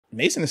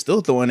Mason is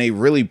still throwing a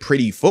really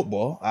pretty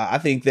football. I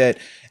think that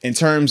in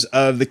terms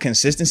of the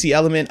consistency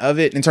element of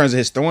it, in terms of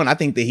his throwing, I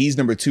think that he's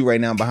number 2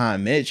 right now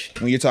behind Mitch.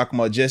 When you're talking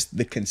about just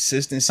the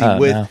consistency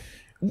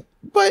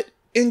but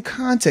in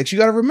context, you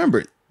got to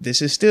remember,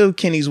 this is still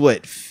Kenny's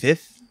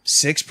 5th,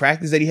 6th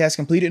practice that he has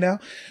completed now.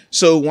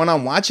 So when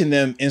I'm watching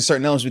them in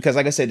certain elements, because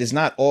like I said, it's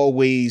not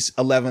always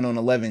 11 on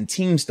 11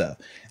 team stuff.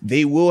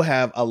 They will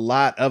have a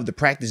lot of the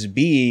practice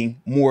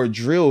being more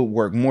drill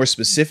work, more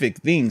specific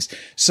things.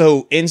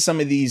 So in some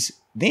of these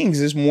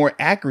things, it's more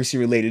accuracy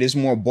related. It's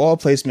more ball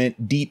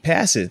placement, deep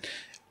passing.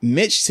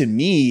 Mitch, to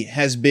me,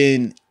 has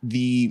been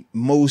the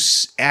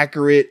most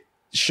accurate,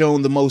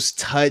 shown the most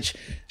touch,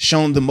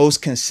 shown the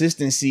most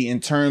consistency in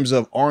terms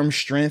of arm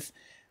strength.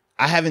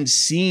 I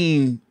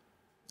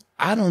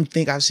don't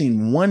think I've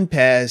seen one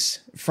pass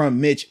from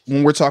Mitch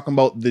when we're talking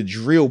about the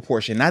drill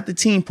portion, not the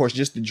team portion,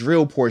 just the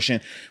drill portion,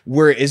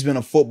 where it's been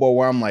a football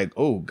where I'm like,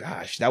 oh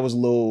gosh, that was a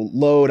little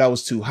low. That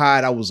was too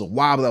high. That was a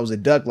wobble. That was a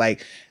duck.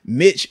 Like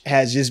Mitch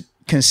has just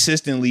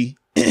consistently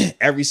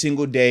every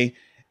single day,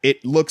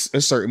 it looks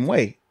a certain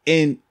way.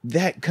 And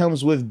that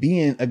comes with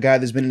being a guy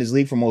that's been in this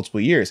league for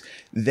multiple years.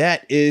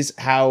 That is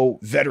how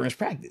veterans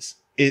practice.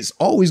 It's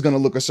always going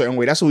to look a certain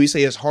way. That's what we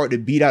say it's hard to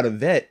beat out a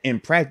vet in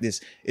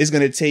practice. It's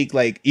going to take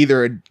like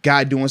either a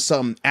guy doing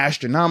something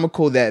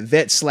astronomical, that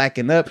vet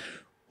slacking up,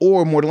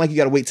 or more than likely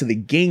you got to wait till the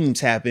games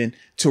happen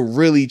to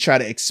really try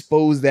to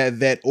expose that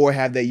vet or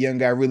have that young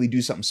guy really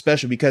do something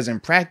special. Because in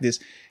practice,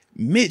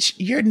 Mitch,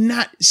 you're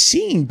not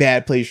seeing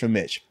bad plays from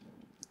Mitch.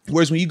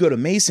 Whereas when you go to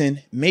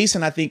Mason,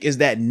 I think is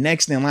that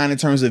next in line in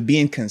terms of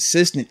being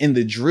consistent in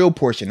the drill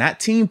portion, not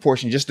team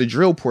portion, just the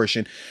drill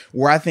portion,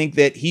 where I think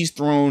that he's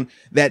thrown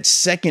that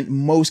second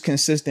most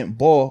consistent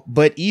ball.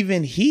 But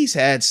even he's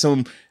had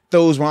some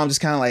throws where I'm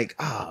just kind of like,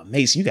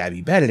 Mason, you gotta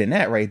be better than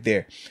that right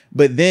there.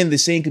 But then the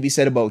same could be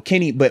said about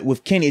Kenny, but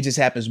with Kenny, it just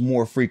happens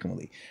more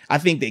frequently. I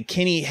think that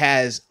Kenny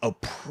has a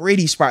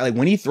pretty spiral. Like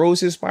when he throws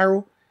his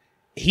spiral,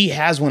 he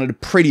has one of the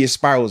prettiest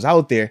spirals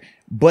out there,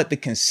 but the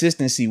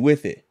consistency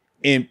with it.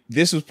 And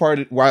this was part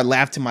of where I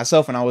laughed to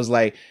myself and I was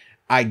like,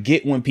 I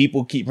get when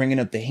people keep bringing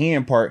up the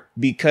hand part,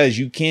 because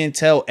you can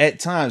tell at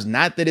times,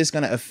 not that it's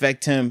going to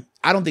affect him.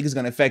 I don't think it's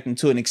going to affect him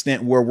to an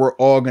extent where we're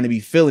all going to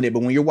be feeling it.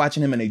 But when you're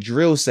watching him in a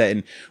drill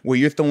setting where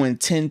you're throwing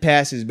 10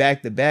 passes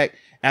back to back,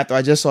 after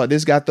I just saw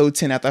this guy throw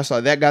 10, after I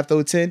saw that guy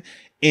throw 10,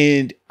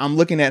 and I'm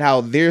looking at how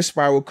their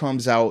spiral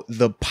comes out,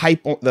 the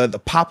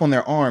pop on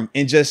their arm,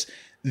 and just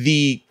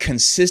the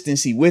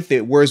consistency with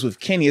it. Whereas with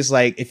Kenny, it's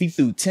like if he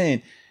threw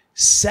 10,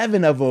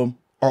 7 of them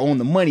are on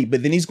the money,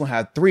 but then he's going to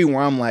have 3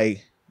 where I'm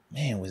like,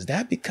 man, was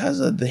that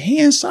because of the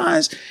hand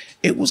size?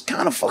 It was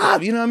kind of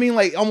flop. You know what I mean?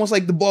 Like almost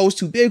like the ball was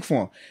too big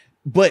for him.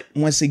 But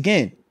once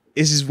again,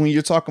 this is when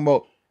you're talking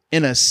about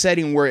in a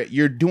setting where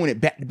you're doing it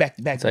back to back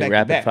to back to back.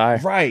 Rapid fire.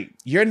 Right.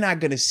 You're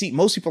not going to see,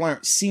 most people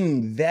aren't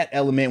seeing that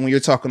element when you're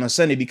talking on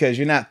Sunday because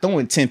you're not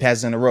throwing 10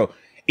 passes in a row.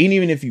 And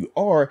even if you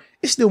are,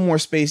 it's still more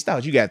spaced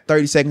out. You got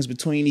 30 seconds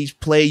between each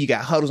play. You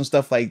got huddles and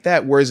stuff like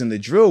that. Whereas in the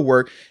drill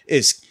work,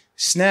 it's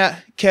snap,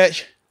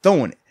 catch,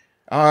 throwing it.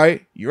 All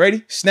right, you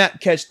ready?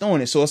 Snap, catch,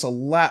 throwing it. So it's a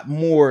lot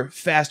more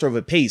faster of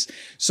a pace.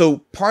 So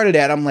part of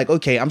that, I'm like,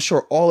 okay, I'm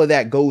sure all of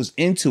that goes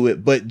into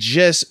it. But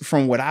just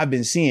from what I've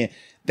been seeing,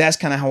 that's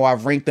kind of how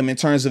I've ranked them in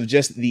terms of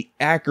just the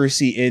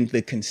accuracy and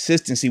the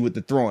consistency with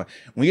the throwing.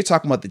 When you're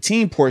talking about the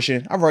team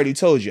portion, I've already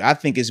told you, I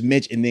think it's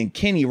Mitch and then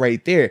Kenny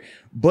right there.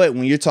 But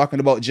when you're talking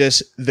about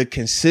just the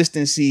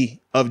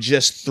consistency of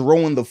just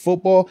throwing the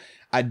football,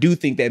 I do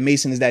think that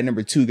Mason is that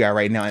number 2 guy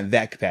right now in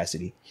that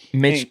capacity.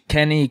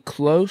 Kenny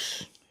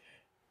close?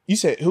 You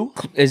said who?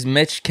 Is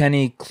Mitch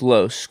Kenny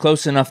close?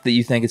 Close enough that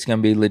you think it's going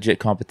to be legit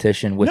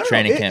competition with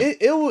training camp?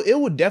 It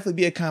will definitely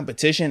be a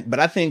competition, but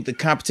I think the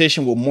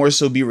competition will more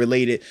so be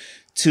related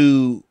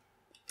to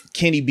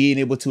Kenny being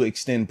able to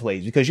extend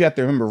plays, because you have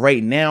to remember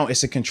right now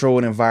it's a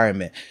controlled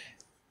environment.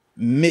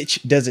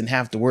 Mitch doesn't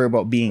have to worry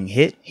about being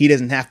hit. He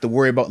doesn't have to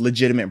worry about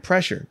legitimate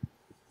pressure.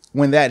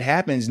 When that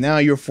happens, now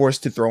you're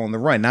forced to throw on the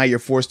run. Now you're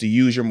forced to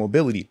use your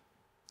mobility.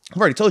 I've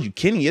already told you,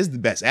 Kenny is the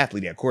best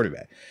athlete at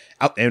quarterback.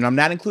 And I'm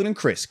not including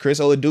Chris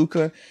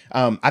Oladuka.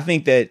 I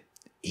think that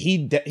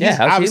he's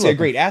obviously a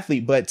great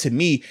athlete, but to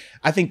me,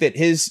 I think that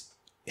his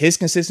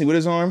consistency with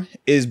his arm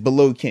is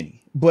below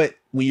Kenny. But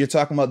when you're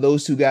talking about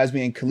those 2 guys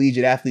being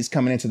collegiate athletes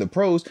coming into the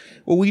pros,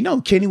 well, we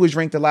know Kenny was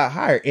ranked a lot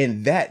higher,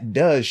 and that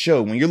does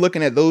show. When you're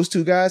looking at those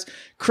 2 guys,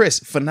 Chris,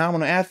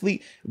 phenomenal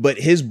athlete, but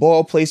his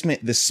ball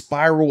placement, the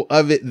spiral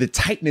of it, the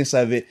tightness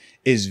of it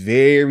is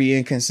very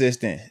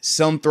inconsistent.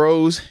 Some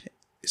throws,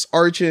 it's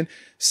arching.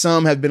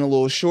 Some have been a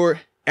little short.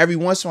 Every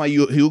once in a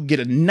while, he'll get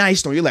a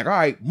nice throw. You're like, all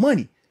right,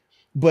 money.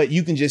 But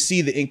you can just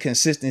see the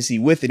inconsistency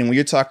with it. And when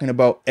you're talking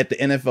about at the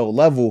NFL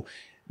level,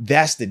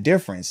 that's the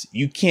difference.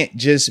 You can't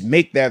just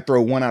make that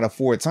throw 1 out of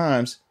 4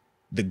 times.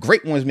 The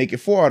great ones make it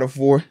 4 out of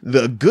 4.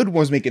 The good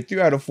ones make it 3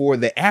 out of 4.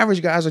 The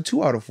average guys are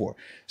 2 out of 4.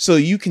 So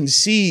you can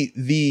see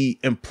the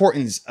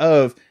importance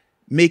of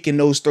making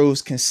those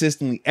throws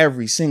consistently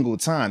every single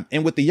time.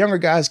 And with the younger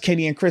guys,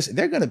 Kenny and Chris,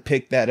 they're going to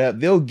pick that up.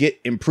 They'll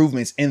get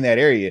improvements in that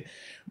area.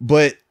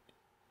 But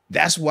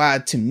That's why,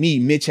 to me,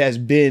 Mitch has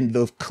been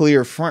the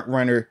clear front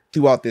runner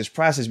throughout this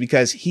process,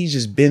 because he's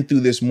just been through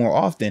this more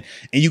often.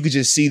 And you could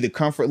just see the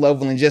comfort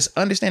level and just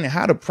understanding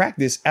how to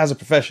practice as a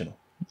professional.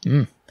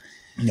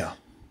 No.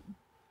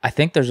 I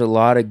think there's a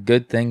lot of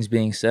good things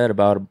being said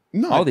about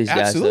all these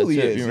guys. Absolutely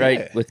though, is, right?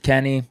 yeah. With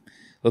Kenny,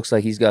 looks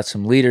like he's got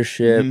some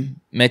leadership.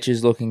 Mitch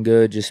is looking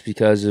good just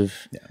because of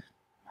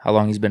how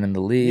long he's been in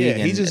the league.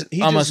 Yeah, and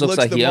he almost just looks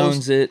like he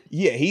owns it.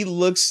 Yeah, he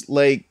looks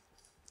like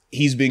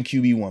he's been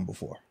QB1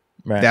 before.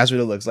 Right. That's what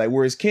it looks like.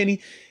 Whereas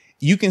Kenny,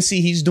 you can see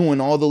he's doing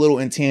all the little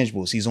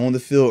intangibles. He's on the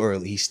field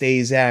early. He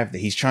stays after.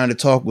 He's trying to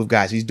talk with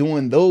guys. He's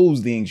doing those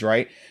things,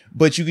 right?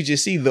 But you could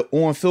just see the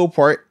on-field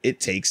part, it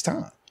takes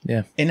time.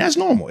 Yeah. And that's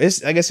normal.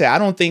 It's like I said, I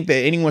don't think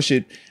that anyone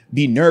should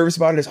be nervous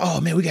about it. It's,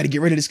 oh man, we got to get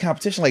rid of this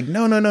competition. Like,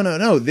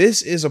 no.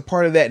 This is a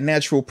part of that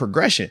natural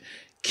progression.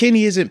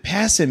 Kenny isn't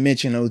passing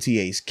Mitch in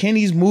OTAs.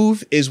 Kenny's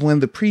move is when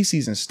the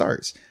preseason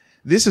starts.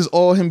 This is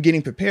all him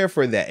getting prepared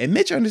for that. And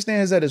Mitch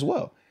understands that as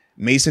well.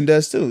 Mason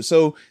does too.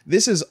 So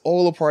this is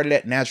all a part of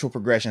that natural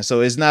progression.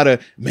 So it's not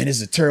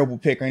it's a terrible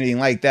pick or anything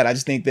like that. I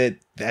just think that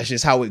that's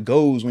just how it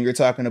goes when you're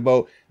talking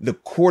about the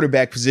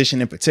quarterback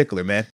position in particular, man.